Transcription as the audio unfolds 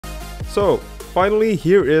So, finally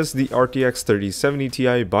here is the RTX 3070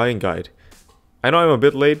 Ti buying guide. I know I'm a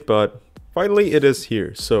bit late, but finally it is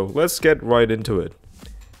here, so let's get right into it.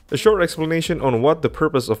 A short explanation on what the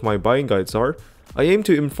purpose of my buying guides are. I aim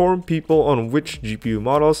to inform people on which GPU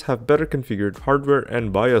models have better configured hardware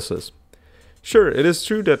and BIOSes. Sure, it is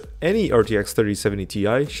true that any RTX 3070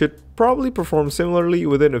 Ti should probably perform similarly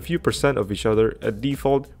within a few percent of each other at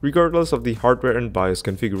default regardless of the hardware and BIOS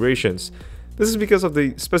configurations. This is because of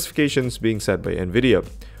the specifications being set by Nvidia.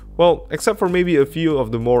 Well, except for maybe a few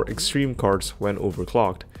of the more extreme cards when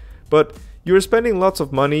overclocked. But you're spending lots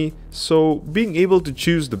of money, so being able to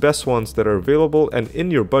choose the best ones that are available and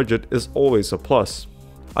in your budget is always a plus.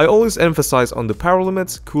 I always emphasize on the power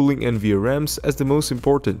limits, cooling and VRMs as the most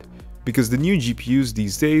important, because the new GPUs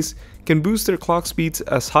these days can boost their clock speeds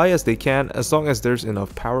as high as they can as long as there's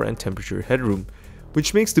enough power and temperature headroom,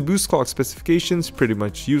 which makes the boost clock specifications pretty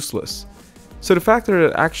much useless. So the factor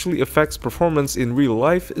that actually affects performance in real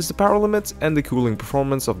life is the power limits and the cooling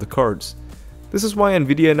performance of the cards. This is why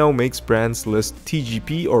Nvidia now makes brands list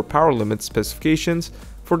TGP or power limit specifications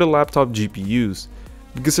for the laptop GPUs,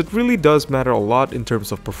 because it really does matter a lot in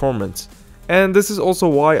terms of performance. And this is also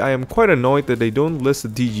why I am quite annoyed that they don't list the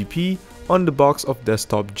TGP on the box of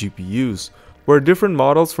desktop GPUs, where different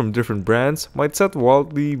models from different brands might set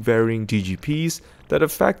wildly varying TGPs that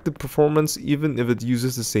affect the performance even if it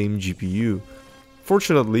uses the same GPU.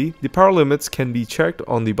 Fortunately, the power limits can be checked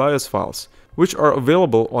on the BIOS files, which are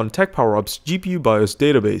available on TechPowerUp's GPU BIOS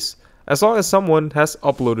database, as long as someone has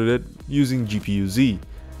uploaded it using GPU-Z.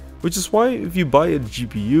 Which is why if you buy a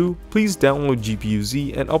GPU, please download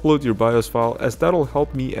GPU-Z and upload your BIOS file, as that'll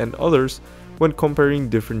help me and others when comparing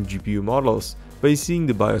different GPU models by seeing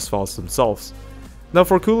the BIOS files themselves. Now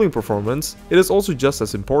for cooling performance, it is also just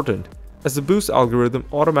as important, as the boost algorithm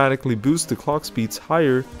automatically boosts the clock speeds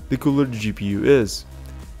higher the cooler the GPU is.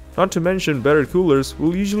 Not to mention, better coolers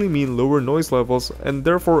will usually mean lower noise levels and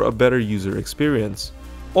therefore a better user experience.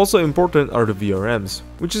 Also important are the VRMs,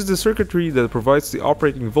 which is the circuitry that provides the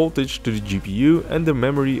operating voltage to the GPU and the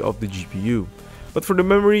memory of the GPU. But for the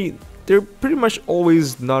memory, they're pretty much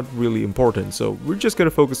always not really important, so we're just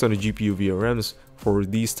gonna focus on the GPU VRMs for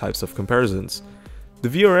these types of comparisons. The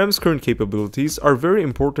VRM's current capabilities are very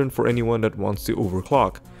important for anyone that wants to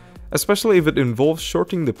overclock, especially if it involves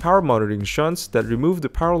shorting the power monitoring shunts that remove the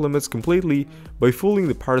power limits completely by fooling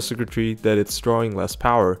the power circuitry that it's drawing less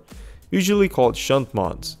power, usually called shunt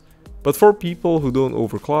mods. But for people who don't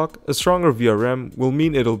overclock, a stronger VRM will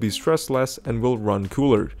mean it'll be stressed less and will run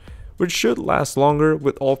cooler, which should last longer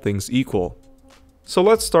with all things equal. So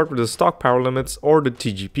let's start with the stock power limits, or the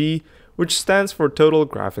TGP, which stands for Total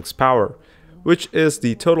Graphics Power, which is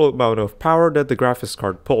the total amount of power that the graphics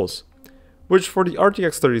card pulls, which for the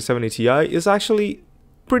RTX 3070 Ti is actually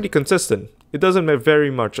pretty consistent. It doesn't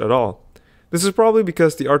vary much at all. This is probably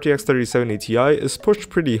because the RTX 3070 Ti is pushed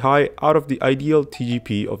pretty high out of the ideal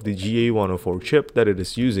TGP of the GA104 chip that it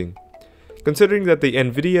is using, considering that the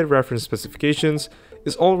Nvidia reference specifications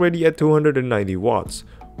is already at 290 watts,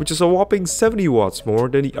 which is a whopping 70 watts more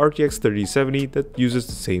than the RTX 3070 that uses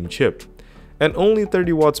the same chip, and only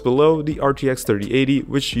 30 watts below the RTX 3080,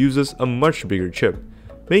 which uses a much bigger chip,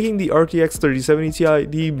 making the RTX 3070 Ti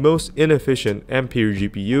the most inefficient Ampere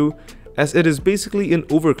GPU, as it is basically an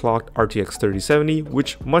overclocked RTX 3070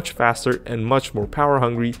 with much faster and much more power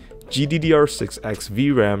hungry GDDR6X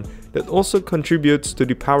VRAM that also contributes to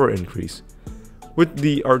the power increase. With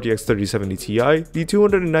the RTX 3070 Ti, the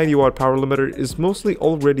 290 watt power limiter is mostly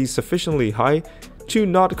already sufficiently high to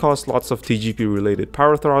not cause lots of TGP related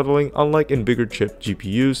power throttling, unlike in bigger chip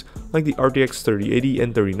GPUs like the RTX 3080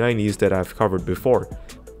 and 3090s that I've covered before.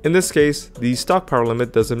 In this case, the stock power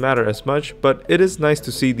limit doesn't matter as much, but it is nice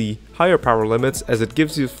to see the higher power limits, as it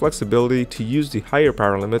gives you flexibility to use the higher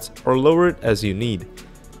power limits or lower it as you need.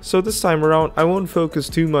 So this time around, I won't focus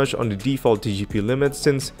too much on the default TGP limit,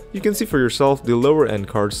 since you can see for yourself the lower end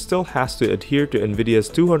card still has to adhere to Nvidia's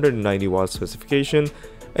 290 watt specification,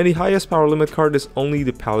 and the highest power limit card is only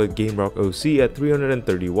the Palit GameRock OC at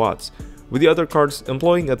 330 watts, with the other cards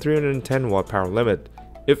employing a 310 watt power limit.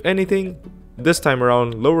 If anything, this time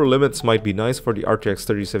around, lower limits might be nice for the RTX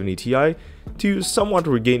 3070 Ti to somewhat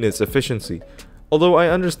regain its efficiency, although I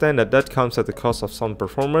understand that that comes at the cost of some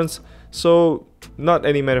performance, so not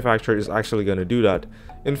any manufacturer is actually going to do that.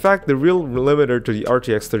 In fact, the real limiter to the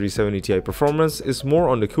RTX 3070 Ti performance is more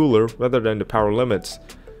on the cooler rather than the power limits,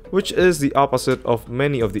 which is the opposite of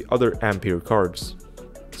many of the other Ampere cards.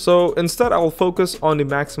 So instead, I'll focus on the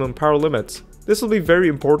maximum power limits. This will be very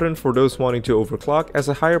important for those wanting to overclock, as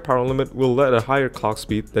a higher power limit will let a higher clock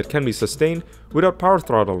speed that can be sustained without power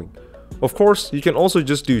throttling, Of course, you can also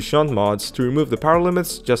just do shunt mods to remove the power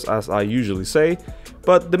limits, just as I usually say,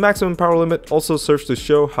 but the maximum power limit also serves to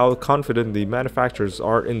show how confident the manufacturers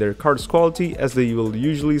are in their card's quality, as they will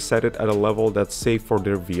usually set it at a level that's safe for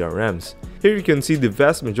their VRMs. Here you can see the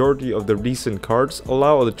vast majority of the recent cards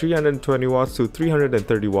allow the 320 watts to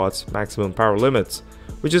 330 watts maximum power limits,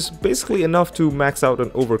 which is basically enough to max out an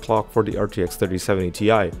overclock for the RTX 3070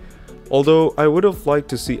 Ti. Although I would have liked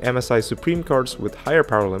to see MSI Suprim cards with higher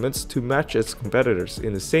power limits to match its competitors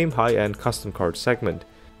in the same high-end custom card segment.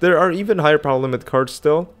 There are even higher power limit cards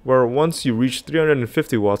still, where once you reach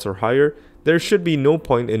 350 watts or higher, there should be no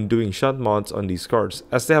point in doing shunt mods on these cards,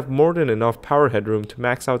 as they have more than enough power headroom to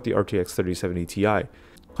max out the RTX 3070 Ti.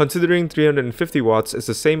 Considering 350 watts is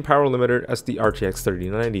the same power limiter as the RTX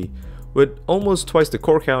 3090, with almost twice the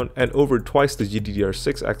core count and over twice the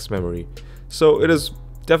GDDR6X memory, so it is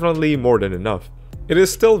definitely more than enough. It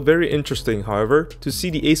is still very interesting, however, to see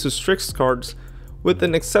the Asus Strix cards with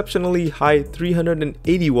an exceptionally high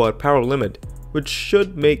 380 watt power limit, which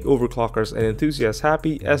should make overclockers and enthusiasts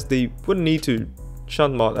happy, as they wouldn't need to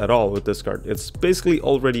shunt mod at all with this card. It's basically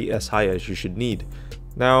already as high as you should need.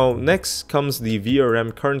 Now next comes the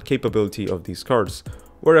VRM current capability of these cards,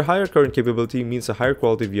 where a higher current capability means a higher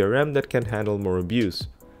quality VRM that can handle more abuse.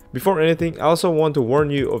 Before anything, I also want to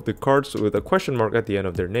warn you of the cards with a question mark at the end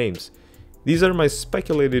of their names. These are my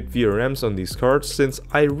speculated VRMs on these cards, since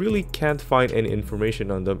I really can't find any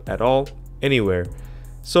information on them at all, anywhere.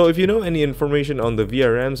 So if you know any information on the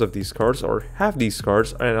VRMs of these cards, or have these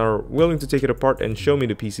cards and are willing to take it apart and show me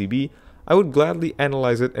the PCB, I would gladly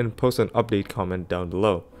analyze it and post an update comment down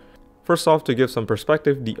below. First off, to give some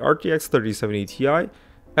perspective, the RTX 3070 Ti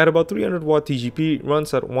at about 300 watt TGP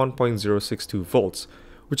runs at 1.062 volts,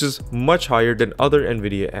 which is much higher than other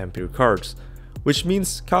Nvidia Ampere cards, which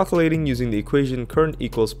means calculating using the equation current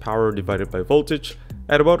equals power divided by voltage,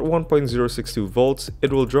 at about 1.062 volts,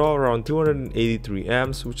 it will draw around 283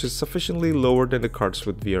 amps, which is sufficiently lower than the cards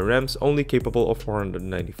with VRMs only capable of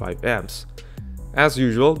 495 amps. As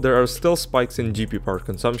usual, there are still spikes in GPU power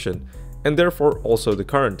consumption, and therefore also the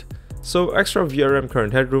current, so extra VRM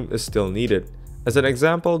current headroom is still needed. As an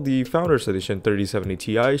example, the Founders Edition 3070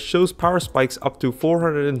 Ti shows power spikes up to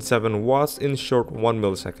 407 watts in short 1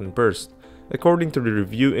 millisecond bursts, according to the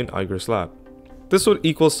review in Iger's lab. This would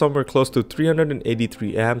equal somewhere close to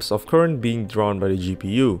 383 amps of current being drawn by the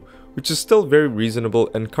GPU, which is still very reasonable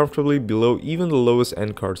and comfortably below even the lowest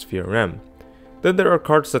end card's VRM. Then there are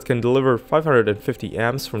cards that can deliver 550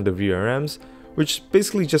 amps from the VRMs, which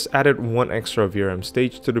basically just added one extra VRM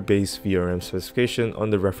stage to the base VRM specification on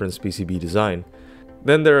the reference PCB design.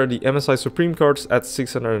 Then there are the MSI Suprim cards at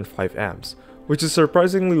 605 amps, which is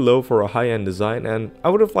surprisingly low for a high-end design, and I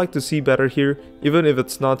would have liked to see better here, even if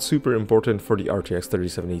it's not super important for the RTX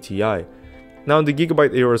 3070 Ti. Now the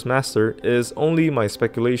Gigabyte Aorus Master is only my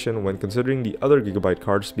speculation when considering the other Gigabyte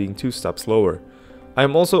cards being 2 steps lower. I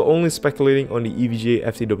am also only speculating on the EVGA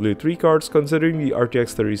FTW3 cards considering the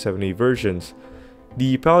RTX 3070 versions.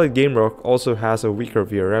 The Palit GameRock also has a weaker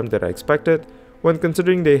VRM than I expected when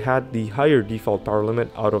considering they had the higher default power limit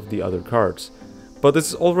out of the other cards, but this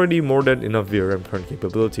is already more than enough VRM current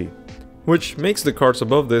capability. Which makes the cards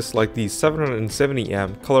above this, like the 770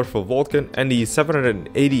 amp colorful Vulcan and the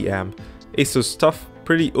 780 amp Asus TUF,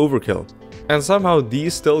 pretty overkill. And somehow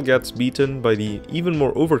these still gets beaten by the even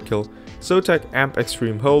more overkill Zotac AMP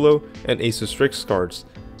Holo and Asus Strix cards.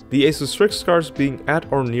 The Asus Strix cards being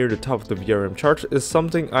at or near the top of the VRM chart is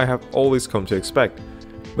something I have always come to expect.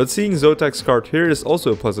 But seeing Zotac's card here is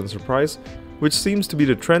also a pleasant surprise, which seems to be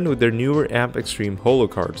the trend with their newer AMP Holo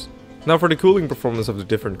cards. Now for the cooling performance of the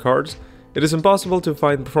different cards, it is impossible to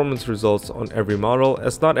find performance results on every model,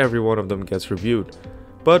 as not every one of them gets reviewed.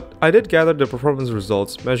 But I did gather the performance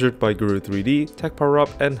results measured by Guru 3D,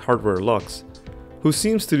 TechPowerUp and Hardware Lux, who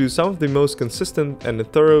seems to do some of the most consistent and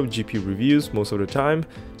thorough GPU reviews most of the time,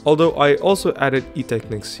 although I also added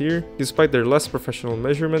eTechnics here, despite their less professional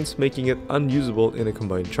measurements making it unusable in a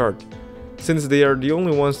combined chart, since they are the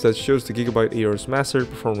only ones that shows the Gigabyte Aorus Master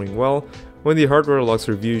performing well, when the Hardware Lux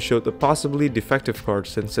review showed a possibly defective card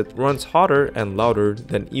since it runs hotter and louder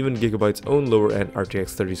than even Gigabyte's own lower-end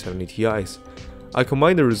RTX 3070 Ti's. I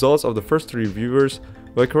combined the results of the first 3 reviewers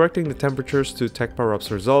by correcting the temperatures to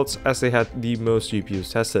TechPowerUp's results, as they had the most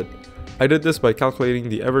GPUs tested. I did this by calculating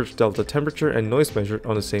the average delta temperature and noise measured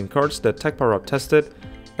on the same cards that TechPowerUp tested,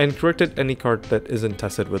 and corrected any card that isn't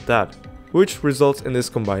tested with that, which results in this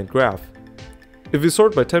combined graph. If we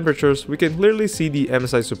sort by temperatures, we can clearly see the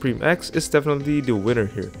MSI Suprim X is definitely the winner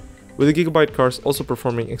here, with the Gigabyte cards also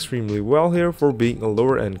performing extremely well here for being a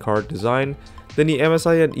lower end card design than the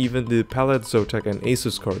MSI and even the Palit, Zotac and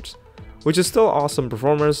Asus cards, which is still awesome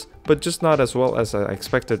performance, but just not as well as I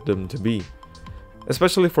expected them to be.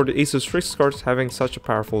 Especially for the Asus Strix cards having such a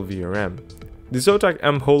powerful VRM. The Zotac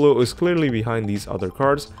AMP Holo is clearly behind these other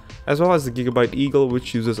cards, as well as the Gigabyte Eagle,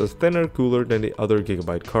 which uses a thinner cooler than the other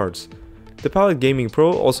Gigabyte cards. The Palit Gaming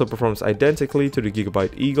Pro also performs identically to the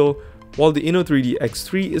Gigabyte Eagle, while the Inno3D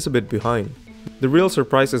X3 is a bit behind. The real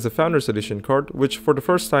surprise is the Founders Edition card, which for the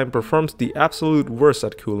first time performs the absolute worst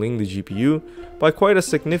at cooling the GPU by quite a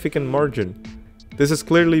significant margin. This is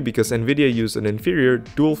clearly because Nvidia used an inferior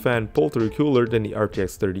dual-fan pull-through cooler than the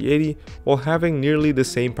RTX 3080 while having nearly the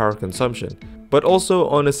same power consumption, but also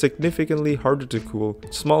on a significantly harder to cool,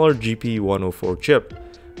 smaller GP104 chip,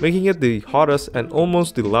 making it the hottest and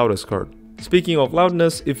almost the loudest card. Speaking of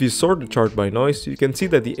loudness, if you sort the chart by noise, you can see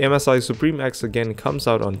that the MSI Suprim X again comes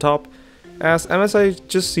out on top, as MSI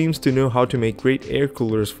just seems to know how to make great air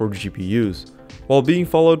coolers for GPUs, while being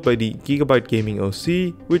followed by the Gigabyte Gaming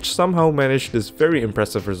OC, which somehow managed this very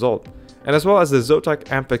impressive result, and as well as the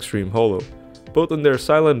Zotac AMP Holo, both on their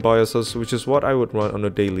silent BIOSes, which is what I would run on a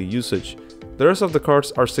daily usage. The rest of the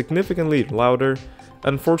cards are significantly louder.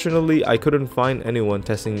 Unfortunately, I couldn't find anyone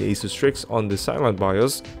testing the Asus Strix on the silent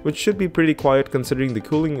BIOS, which should be pretty quiet considering the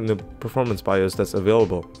cooling in the performance BIOS that's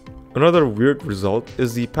available. Another weird result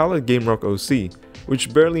is the Palit GameRock OC,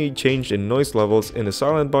 which barely changed in noise levels in the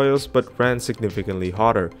silent BIOS but ran significantly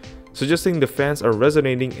hotter, suggesting the fans are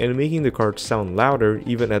resonating and making the card sound louder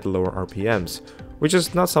even at lower RPMs, which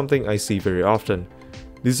is not something I see very often.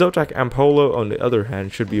 The Zotac AMP Holo, on the other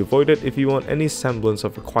hand, should be avoided if you want any semblance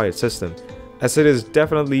of a quiet system, as it is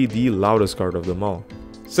definitely the loudest card of them all.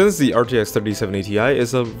 Since the RTX 3070 Ti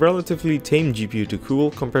is a relatively tame GPU to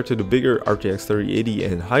cool compared to the bigger RTX 3080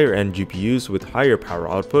 and higher end GPUs with higher power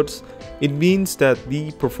outputs, it means that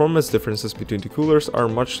the performance differences between the coolers are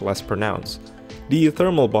much less pronounced. The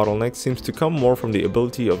thermal bottleneck seems to come more from the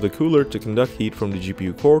ability of the cooler to conduct heat from the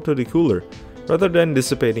GPU core to the cooler, rather than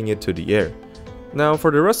dissipating it to the air. Now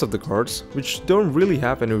for the rest of the cards, which don't really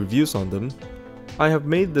have any reviews on them, I have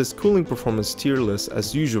made this cooling performance tier list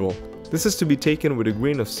as usual. This is to be taken with a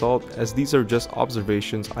grain of salt, as these are just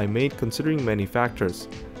observations I made considering many factors,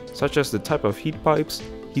 such as the type of heat pipes,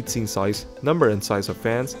 heatsink size, number and size of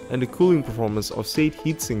fans, and the cooling performance of said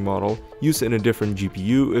heatsink model used in a different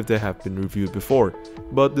GPU if they have been reviewed before.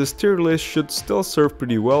 But this tier list should still serve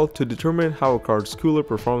pretty well to determine how a card's cooler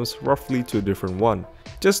performs roughly to a different one.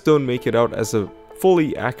 Just don't make it out as a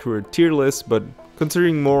fully accurate tier list, but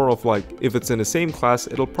considering more of like if it's in the same class,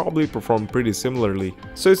 it'll probably perform pretty similarly.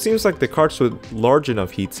 So it seems like the cards with large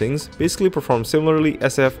enough heatsinks basically perform similarly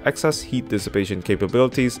as they have excess heat dissipation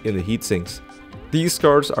capabilities in the heatsinks. These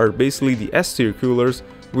cards are basically the S tier coolers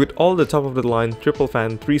with all the top of the line triple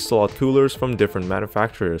fan 3-slot coolers from different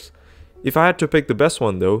manufacturers. If I had to pick the best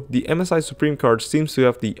one though, the MSI Suprim card seems to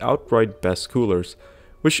have the outright best coolers,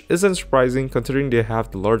 which isn't surprising considering they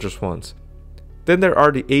have the largest ones. Then there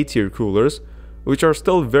are the A tier coolers, which are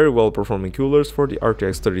still very well performing coolers for the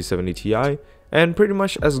RTX 3070 Ti and pretty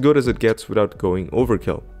much as good as it gets without going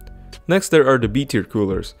overkill. Next there are the B tier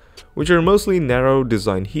coolers, which are mostly narrow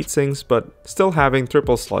design heatsinks but still having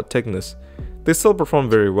triple slot thickness. They still perform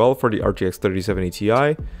very well for the RTX 3070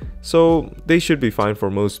 Ti, so they should be fine for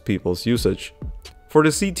most people's usage. For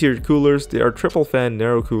the C tier coolers, they are triple fan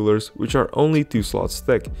narrow coolers which are only 2 slots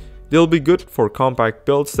thick. They'll be good for compact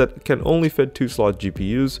builds that can only fit 2-slot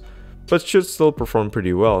GPUs, but should still perform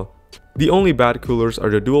pretty well. The only bad coolers are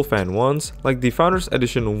the dual fan ones, like the Founders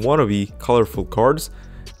Edition wannabe colorful cards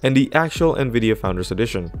and the actual Nvidia Founders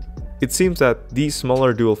Edition. It seems that these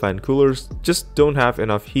smaller dual fan coolers just don't have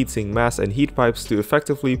enough heatsink mass and heat pipes to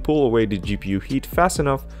effectively pull away the GPU heat fast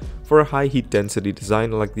enough for a high heat density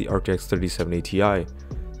design like the RTX 3070 Ti.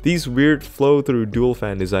 These weird flow-through dual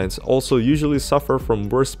fan designs also usually suffer from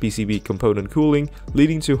worse PCB component cooling,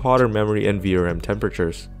 leading to hotter memory and VRM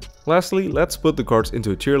temperatures. Lastly, let's put the cards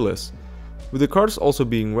into a tier list, with the cards also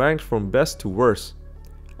being ranked from best to worst.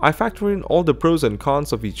 I factor in all the pros and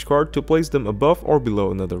cons of each card to place them above or below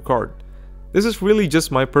another card. This is really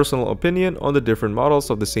just my personal opinion on the different models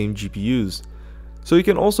of the same GPUs. So you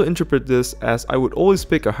can also interpret this as I would always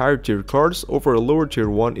pick a higher tier cards over a lower tier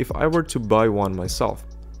one if I were to buy one myself.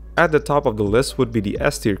 At the top of the list would be the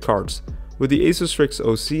S tier cards, with the Asus Strix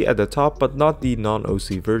OC at the top but not the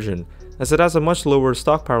non-OC version, as it has a much lower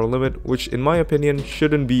stock power limit, which in my opinion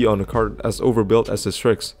shouldn't be on a card as overbuilt as the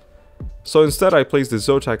Strix. So instead I placed the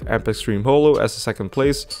Zotac AMP Holo as the second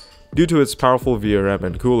place due to its powerful VRM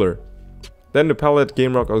and cooler. Then the Palit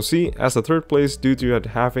GameRock OC as the third place due to it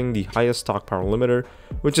having the highest stock power limiter,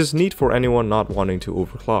 which is neat for anyone not wanting to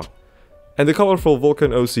overclock. And the colorful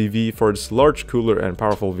Vulcan OCV for its large cooler and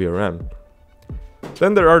powerful VRM.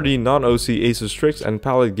 Then there are the non-OC Asus Strix and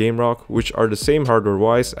Palit GameRock, which are the same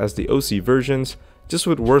hardware-wise as the OC versions, just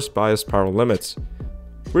with worse BIOS power limits.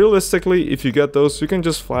 Realistically, if you get those, you can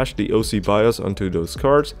just flash the OC BIOS onto those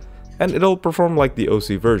cards, and it'll perform like the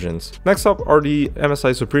OC versions. Next up are the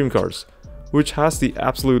MSI Suprim cards, which has the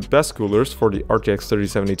absolute best coolers for the RTX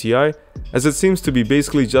 3070 Ti, as it seems to be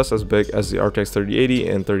basically just as big as the RTX 3080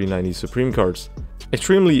 and 3090 Suprim cards.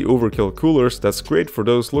 Extremely overkill coolers that's great for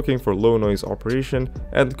those looking for low noise operation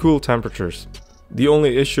and cool temperatures. The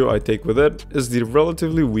only issue I take with it is the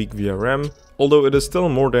relatively weak VRM, although it is still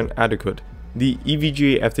more than adequate. The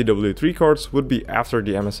EVGA FTW3 cards would be after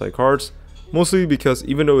the MSI cards, mostly because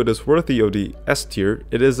even though it is worthy of the S tier,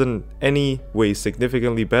 it isn't any way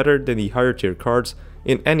significantly better than the higher tier cards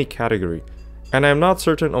in any category. And I'm not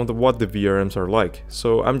certain of what the VRMs are like,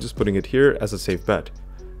 so I'm just putting it here as a safe bet.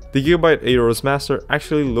 The Gigabyte Aorus Master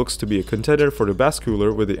actually looks to be a contender for the best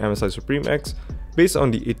cooler with the MSI Suprim X based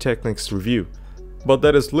on the Technics review. But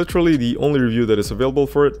that is literally the only review that is available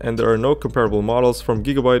for it, and there are no comparable models from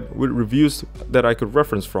Gigabyte with reviews that I could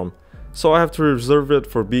reference from. So I have to reserve it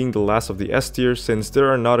for being the last of the S tier since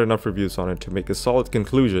there are not enough reviews on it to make a solid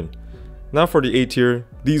conclusion. Now for the A tier,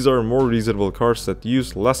 these are more reasonable cards that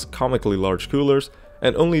use less comically large coolers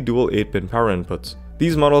and only dual 8-pin power inputs.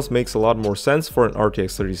 These models makes a lot more sense for an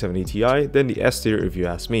RTX 3070 Ti than the S tier if you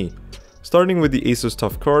ask me. Starting with the Asus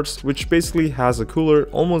TUF cards, which basically has a cooler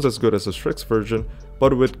almost as good as the Strix version,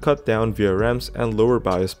 but with cut down VRMs and lower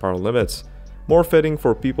BIOS power limits. More fitting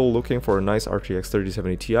for people looking for a nice RTX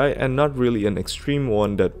 3070 Ti and not really an extreme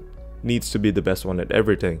one that needs to be the best one at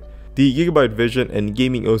everything. The Gigabyte Vision and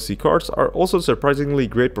Gaming OC cards are also surprisingly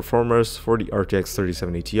great performers for the RTX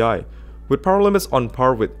 3070 Ti, with power limits on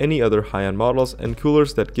par with any other high-end models and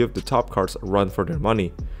coolers that give the top cards a run for their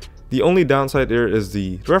money. The only downside here is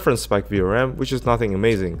the reference spec VRM, which is nothing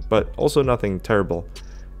amazing, but also nothing terrible.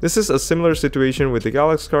 This is a similar situation with the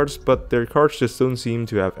Galax cards, but their cards just don't seem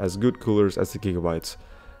to have as good coolers as the Gigabytes.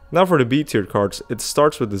 Now for the B tier cards, it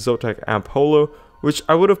starts with the Zotac AMP Holo, which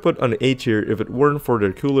I would have put on A tier if it weren't for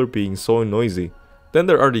their cooler being so noisy. Then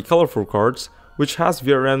there are the colorful cards, which has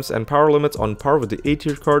VRMs and power limits on par with the A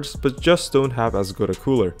tier cards, but just don't have as good a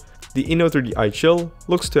cooler. The Inno3D iChill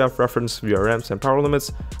looks to have reference VRMs and power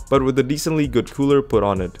limits, but with a decently good cooler put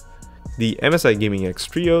on it. The MSI Gaming X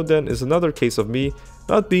Trio then is another case of me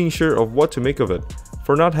not being sure of what to make of it,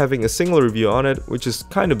 for not having a single review on it, which is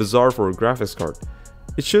kinda bizarre for a graphics card.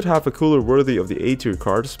 It should have a cooler worthy of the A tier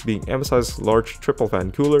cards, being MSI's large triple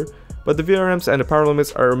fan cooler, but the VRMs and the power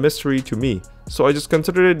limits are a mystery to me, so I just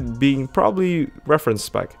considered it being probably reference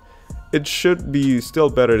spec. It should be still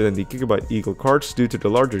better than the Gigabyte Eagle cards due to the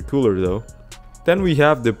larger cooler though. Then we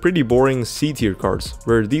have the pretty boring C tier cards,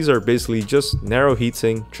 where these are basically just narrow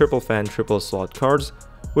heatsink, triple fan, triple slot cards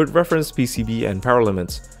with reference PCB and power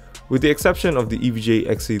limits, with the exception of the EVGA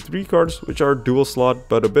XC3 cards, which are dual slot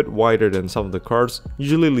but a bit wider than some of the cards,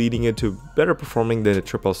 usually leading it to better performing than the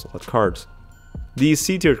triple slot cards. These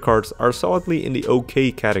C tier cards are solidly in the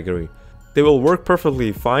OK category. They will work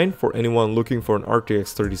perfectly fine for anyone looking for an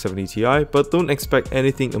RTX 3070 Ti, but don't expect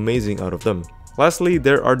anything amazing out of them. Lastly,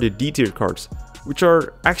 there are the D tier cards, which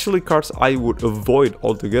are actually cards I would avoid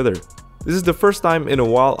altogether. This is the first time in a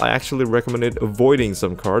while I actually recommended avoiding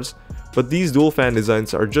some cards, but these dual fan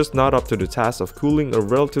designs are just not up to the task of cooling a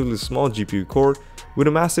relatively small GPU core with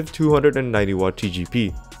a massive 290 watt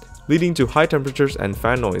TGP, leading to high temperatures and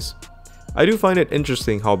fan noise. I do find it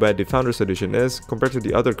interesting how bad the Founders Edition is compared to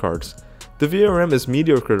the other cards. The VRM is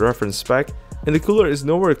mediocre reference spec, and the cooler is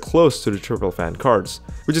nowhere close to the triple fan cards,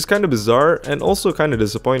 which is kinda bizarre and also kinda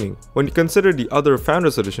disappointing. When you consider the other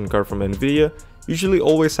Founders Edition card from Nvidia usually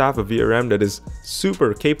always have a VRM that is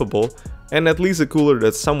super capable and at least a cooler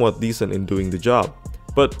that's somewhat decent in doing the job.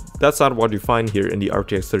 But that's not what you find here in the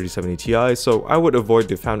RTX 3070 Ti, so I would avoid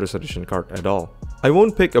the Founders Edition card at all. I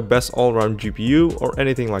won't pick a best all-round GPU or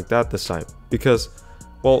anything like that this time, because,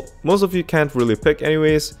 well, most of you can't really pick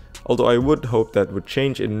anyways, although I would hope that would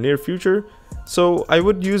change in the near future. So I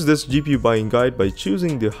would use this GPU buying guide by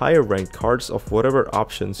choosing the higher ranked cards of whatever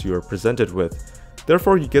options you are presented with.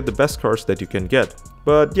 Therefore you get the best cards that you can get.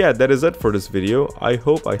 But yeah, that is it for this video. I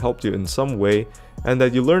hope I helped you in some way and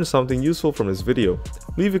that you learned something useful from this video.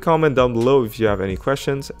 Leave a comment down below if you have any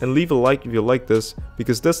questions, and leave a like if you like this,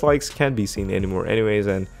 because dislikes can't be seen anymore anyways,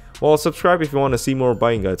 and well, subscribe if you want to see more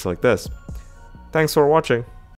buying guides like this. Thanks for watching.